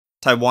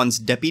Taiwan's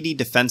Deputy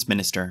Defense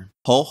Minister,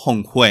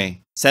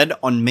 Horng-Huei, said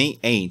on May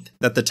 8th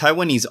that the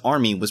Taiwanese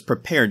Army was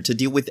prepared to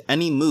deal with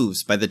any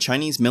moves by the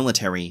Chinese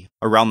military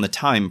around the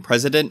time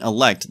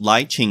President-elect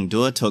Lai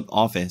Ching-te took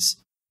office.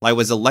 Lai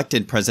was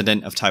elected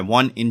president of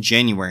Taiwan in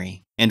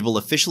January and will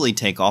officially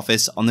take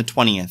office on the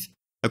 20th.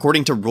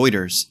 According to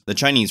Reuters, the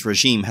Chinese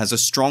regime has a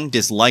strong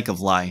dislike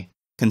of Lai,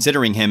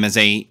 considering him as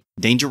a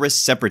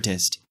dangerous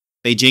separatist.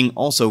 Beijing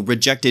also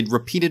rejected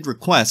repeated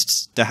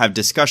requests to have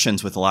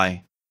discussions with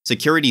Lai.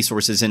 Security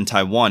sources in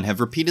Taiwan have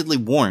repeatedly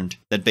warned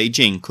that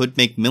Beijing could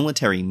make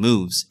military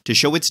moves to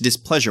show its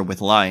displeasure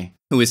with Lai,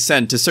 who is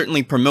said to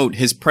certainly promote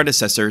his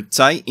predecessor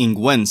Tsai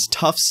Ing-wen's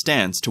tough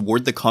stance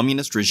toward the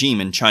communist regime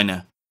in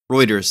China.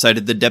 Reuters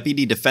cited the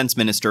Deputy Defense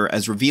Minister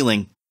as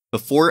revealing,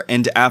 "Before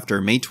and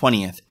after May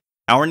 20th,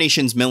 our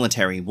nation's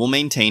military will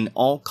maintain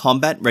all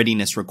combat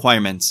readiness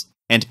requirements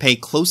and pay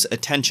close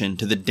attention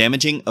to the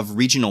damaging of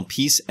regional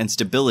peace and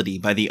stability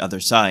by the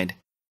other side."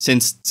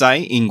 Since Tsai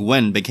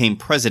Ing-wen became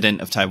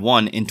president of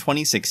Taiwan in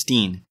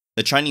 2016,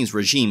 the Chinese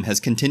regime has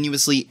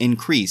continuously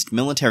increased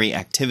military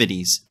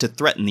activities to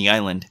threaten the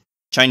island.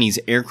 Chinese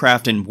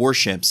aircraft and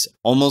warships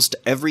almost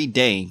every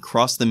day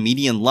cross the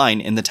median line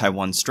in the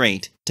Taiwan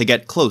Strait to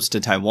get close to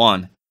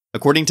Taiwan.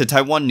 According to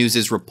Taiwan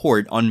News'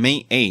 report on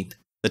May 8th,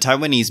 the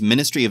Taiwanese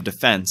Ministry of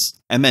Defense,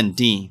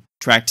 MND,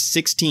 tracked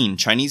 16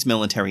 Chinese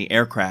military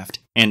aircraft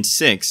and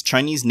 6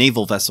 Chinese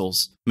naval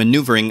vessels,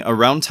 maneuvering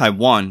around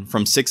Taiwan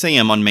from 6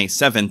 a.m. on May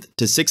 7th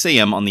to 6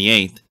 a.m. on the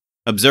 8th.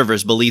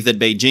 Observers believe that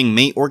Beijing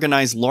may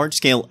organize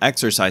large-scale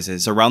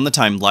exercises around the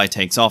time Lai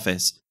takes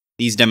office.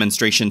 These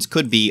demonstrations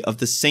could be of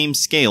the same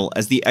scale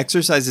as the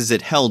exercises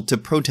it held to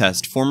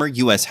protest former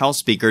U.S. House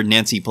Speaker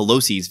Nancy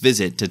Pelosi's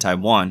visit to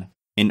Taiwan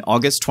in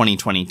August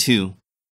 2022.